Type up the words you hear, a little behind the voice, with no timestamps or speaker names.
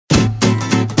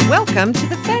Welcome to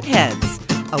the Fed Heads,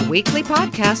 a weekly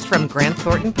podcast from Grant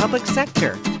Thornton Public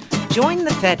Sector. Join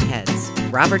the Fed Heads,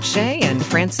 Robert Shea and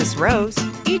Francis Rose,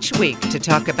 each week to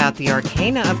talk about the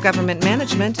arcana of government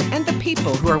management and the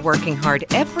people who are working hard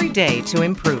every day to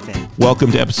improve it.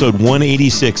 Welcome to episode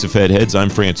 186 of Fed Heads. I'm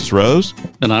Francis Rose.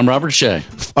 And I'm Robert Shea.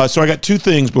 So I got two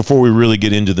things before we really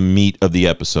get into the meat of the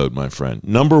episode, my friend.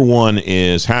 Number one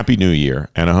is Happy New Year,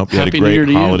 and I hope you had a great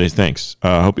holiday. Thanks.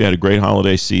 I hope you had a great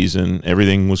holiday season.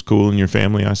 Everything was cool in your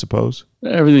family, I suppose?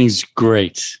 Everything's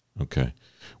great. Okay.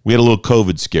 We had a little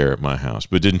COVID scare at my house,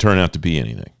 but it didn't turn out to be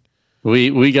anything.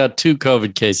 We got 2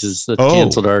 COVID cases that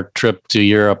canceled our trip to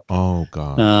Europe. Oh,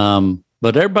 God.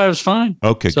 But everybody was fine.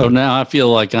 Okay, so good. Now I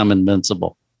feel like I'm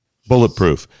invincible.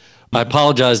 Bulletproof. I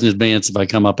apologize in advance if I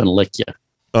come up and lick you.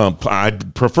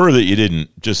 I'd prefer that you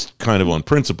didn't, just kind of on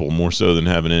principle, more so than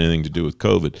having anything to do with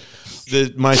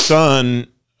COVID. My son,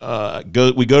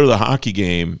 we go to the hockey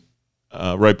game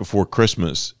right before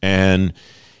Christmas, and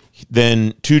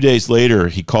then 2 days later,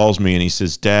 he calls me and he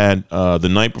says, Dad, the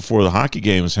night before the hockey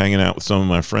game, I was hanging out with some of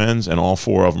my friends, and all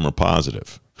 4 of them are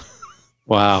positive.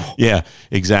 Wow. Yeah,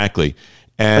 exactly.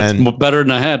 And that's better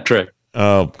than a hat trick.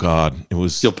 Oh, God. It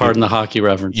was. You'll pardon the hockey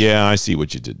reference. Yeah, I see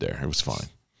what you did there. It was fine.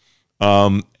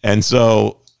 And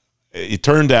so it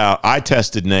turned out I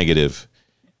tested negative,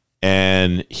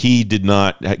 and he did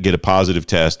not get a positive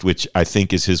test, which I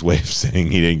think is his way of saying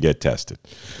he didn't get tested.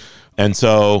 And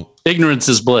so ignorance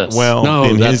is bliss. Well, no,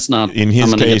 in that's his, not. In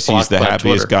his case, he's the happiest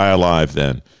Twitter guy alive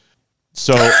then.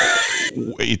 So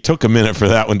it took a minute for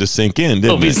that one to sink in,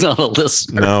 didn't it? He's not a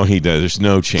listener. No, he does. There's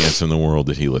no chance in the world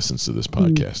that he listens to this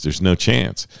podcast. There's no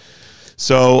chance.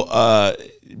 So,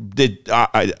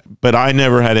 but I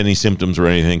never had any symptoms or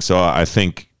anything. So I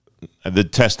think the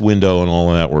test window and all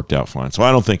of that worked out fine. So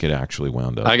I don't think it actually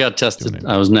wound up. I got tested.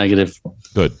 I was negative.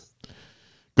 Good.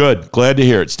 Glad to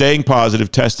hear it. Staying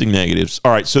positive, testing negatives.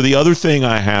 All right. So the other thing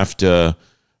I have to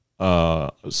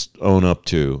own up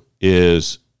to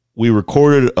is we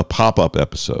recorded a pop-up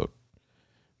episode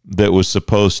that was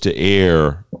supposed to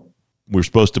air. We're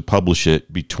supposed to publish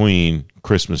it between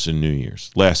Christmas and New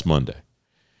Year's last Monday.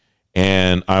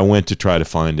 And I went to try to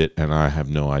find it, and I have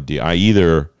no idea. I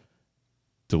either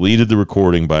deleted the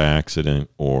recording by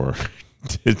accident or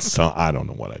did some. I don't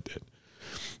know what I did.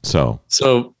 So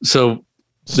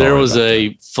there was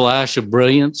a flash of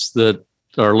brilliance that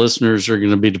our listeners are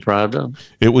going to be deprived of.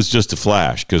 It was just a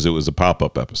flash because it was a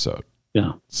pop-up episode.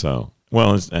 Yeah. So,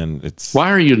 it's.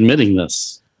 Why are you admitting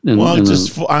this? In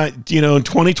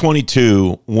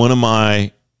 2022, one of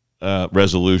my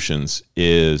resolutions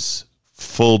is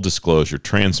full disclosure,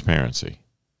 transparency.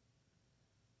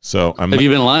 So have you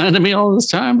been lying to me all this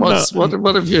time?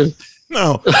 What have you?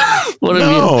 No,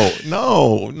 no.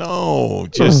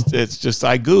 It's just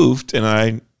I goofed, and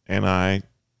I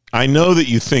know that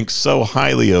you think so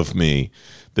highly of me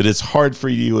that it's hard for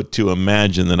you to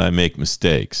imagine that I make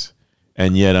mistakes,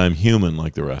 and yet I'm human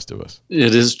like the rest of us.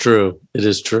 It is true. It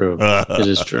is true.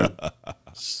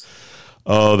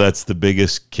 Oh, that's the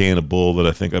biggest can of bull that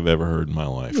I think I've ever heard in my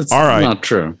life. It's all right. Not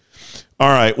true. All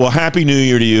right. Well, Happy New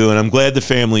Year to you, and I'm glad the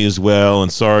family is well,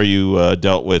 and sorry you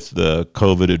dealt with the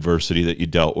COVID adversity that you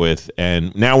dealt with,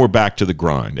 and now we're back to the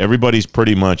grind. Everybody's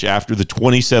pretty much, after the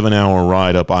 27-hour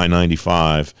ride up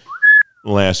I-95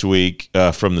 last week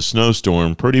from the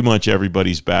snowstorm, pretty much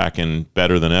everybody's back and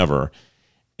better than ever.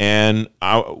 And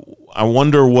I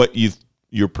wonder what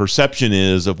your perception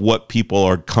is of what people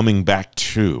are coming back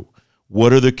to.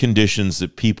 What are the conditions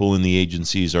that people in the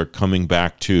agencies are coming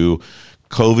back to?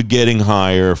 COVID getting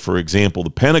higher, for example, the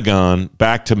Pentagon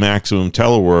back to maximum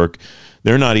telework.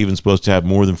 They're not even supposed to have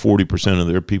more than 40% of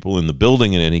their people in the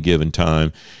building at any given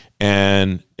time.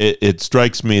 And it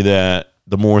strikes me that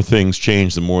the more things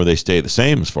change, the more they stay the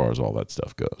same as far as all that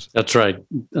stuff goes. That's right.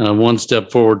 1 step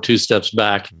forward, 2 steps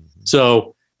back.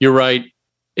 So you're right.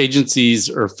 Agencies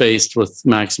are faced with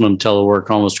maximum telework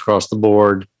almost across the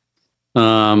board.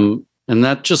 And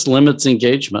that just limits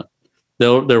engagement.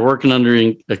 They're working under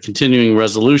a continuing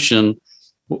resolution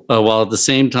while at the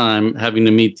same time having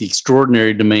to meet the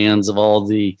extraordinary demands of all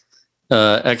the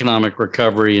economic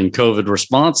recovery and COVID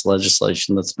response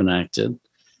legislation that's been acted.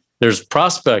 There's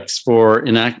prospects for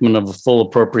enactment of full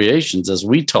appropriations as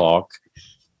we talk.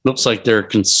 Looks like there are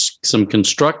some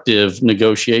constructive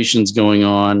negotiations going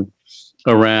on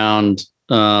around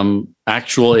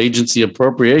actual agency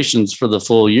appropriations for the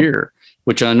full year,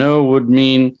 which I know would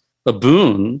mean a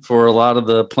boon for a lot of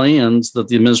the plans that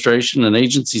the administration and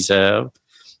agencies have,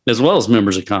 as well as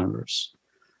members of Congress.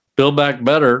 Build Back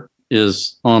Better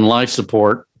is on life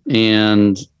support,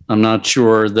 and I'm not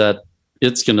sure that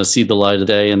it's going to see the light of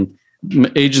day. And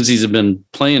agencies have been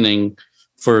planning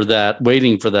for that,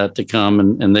 waiting for that to come,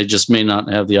 and they just may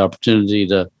not have the opportunity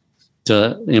to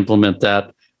implement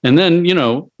that. And then,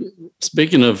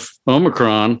 speaking of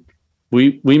Omicron,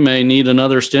 we may need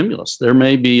another stimulus. There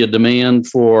may be a demand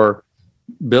for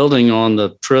building on the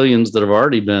trillions that have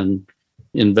already been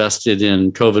invested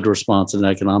in COVID response and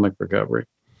economic recovery.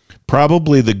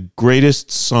 Probably the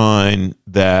greatest sign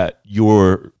that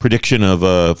your prediction of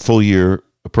a full year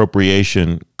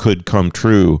appropriation could come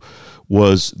true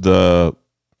was the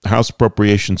House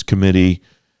Appropriations Committee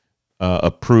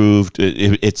approved.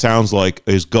 It sounds like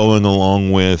is going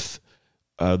along with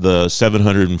the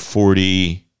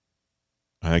 740.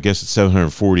 I guess it's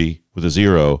 740 with a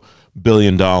 $0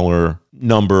 billion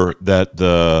number that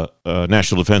the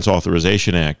National Defense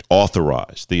Authorization Act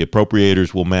authorized. The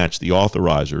appropriators will match the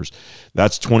authorizers.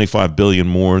 That's $25 billion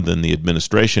more than the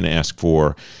administration asked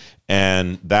for,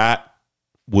 and that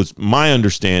was my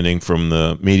understanding from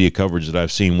the media coverage that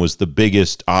I've seen was the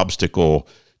biggest obstacle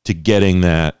to getting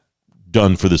that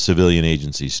done for the civilian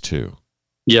agencies too.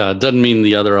 Yeah, it doesn't mean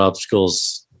the other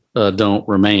obstacles don't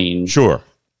remain. Sure.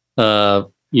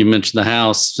 You mentioned the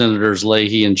House, Senators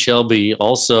Leahy and Shelby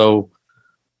also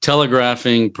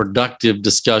telegraphing productive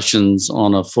discussions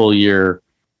on a full year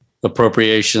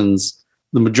appropriations.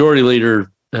 The majority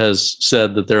leader has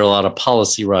said that there are a lot of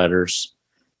policy writers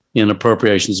in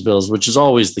appropriations bills, which is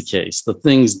always the case. The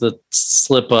things that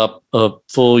slip up a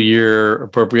full year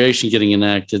appropriation getting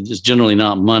enacted is generally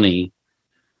not money,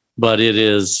 but it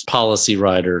is policy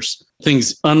writers,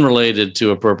 things unrelated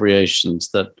to appropriations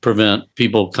that prevent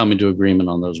people coming to agreement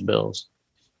on those bills.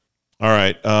 All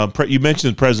right. You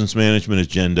mentioned the President's management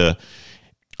agenda.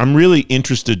 I'm really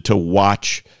interested to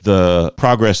watch the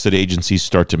progress that agencies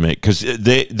start to make because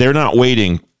they're not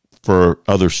waiting for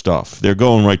other stuff. They're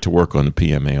going right to work on the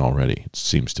PMA already, it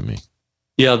seems to me.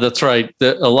 Yeah, that's right.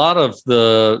 A lot of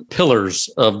the pillars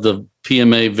of the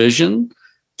PMA vision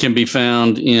can be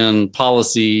found in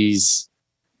policies,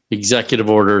 executive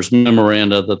orders,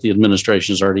 memoranda that the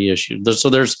administration has already issued. So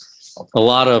there's a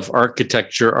lot of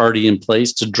architecture already in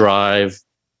place to drive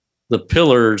the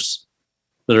pillars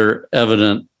that are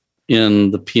evident in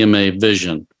the PMA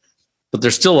vision. But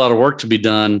there's still a lot of work to be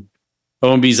done.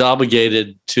 OMB is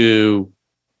obligated to,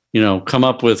 come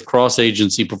up with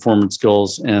cross-agency performance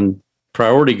goals and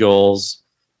priority goals,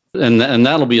 and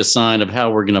that'll be a sign of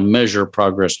how we're going to measure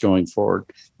progress going forward.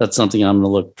 That's something I'm going to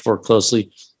look for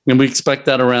closely, and we expect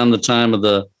that around the time of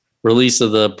the release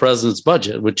of the president's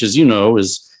budget, which, as you know,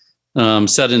 is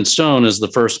set in stone as the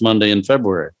first Monday in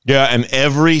February. Yeah, and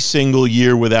every single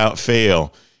year without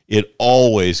fail, it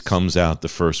always comes out the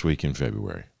first week in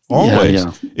February. Always.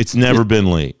 Yeah. It's never been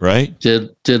late, right?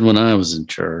 Did when I was in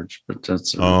charge, but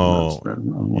that's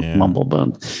mumble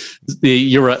bum.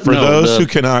 You're right. For those who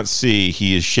cannot see,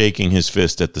 he is shaking his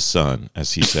fist at the sun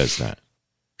as he says that.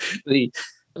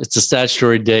 It's a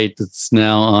statutory date that's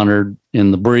now honored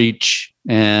in the breach,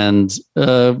 and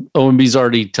OMB's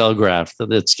already telegraphed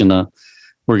that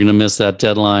we're gonna miss that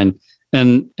deadline,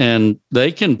 and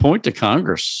they can point to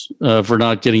Congress for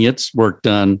not getting its work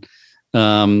done.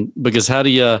 Because how do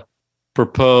you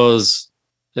propose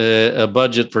a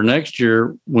budget for next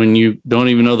year when you don't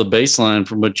even know the baseline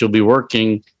from which you'll be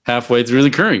working halfway through the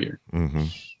current year? Mm-hmm.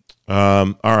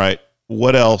 All right.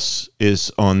 What else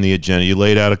is on the agenda? You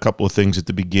laid out a couple of things at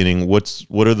the beginning. What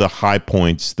are the high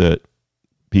points that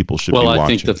people should be watching? Well, I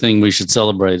think the thing we should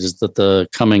celebrate is that the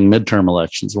coming midterm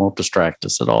elections won't distract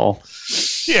us at all.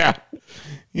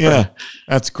 Yeah,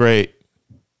 that's great.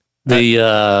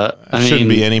 Shouldn't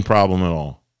be any problem at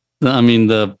all. I mean,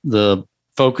 the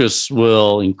focus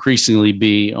will increasingly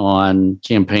be on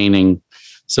campaigning,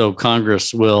 so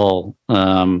Congress will,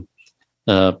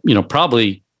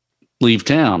 probably leave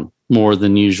town more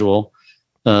than usual,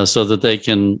 so that they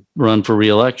can run for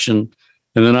re-election.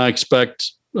 And then I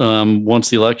expect once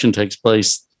the election takes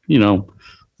place,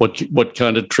 what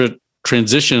kind of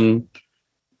transition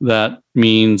that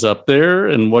means up there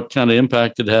and what kind of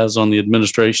impact it has on the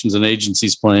administration's and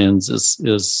agencies' plans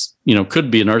is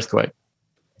could be an earthquake.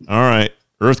 All right.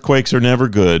 Earthquakes are never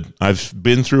good. I've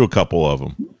been through a couple of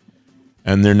them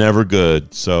and they're never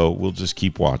good. So we'll just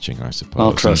keep watching, I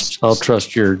suppose. I'll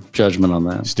trust your judgment on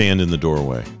that. Stand in the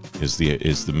doorway is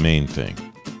the main thing.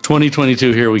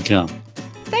 2022, here we come.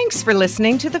 Thanks for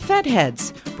listening to the Fed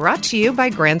Heads, brought to you by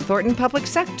Grant Thornton Public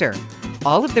Sector.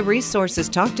 All of the resources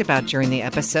talked about during the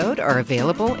episode are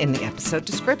available in the episode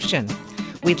description.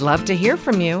 We'd love to hear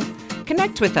from you.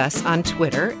 Connect with us on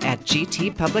Twitter at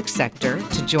GT Public Sector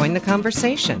to join the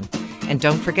conversation. And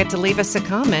don't forget to leave us a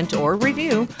comment or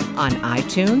review on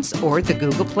iTunes or the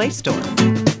Google Play Store.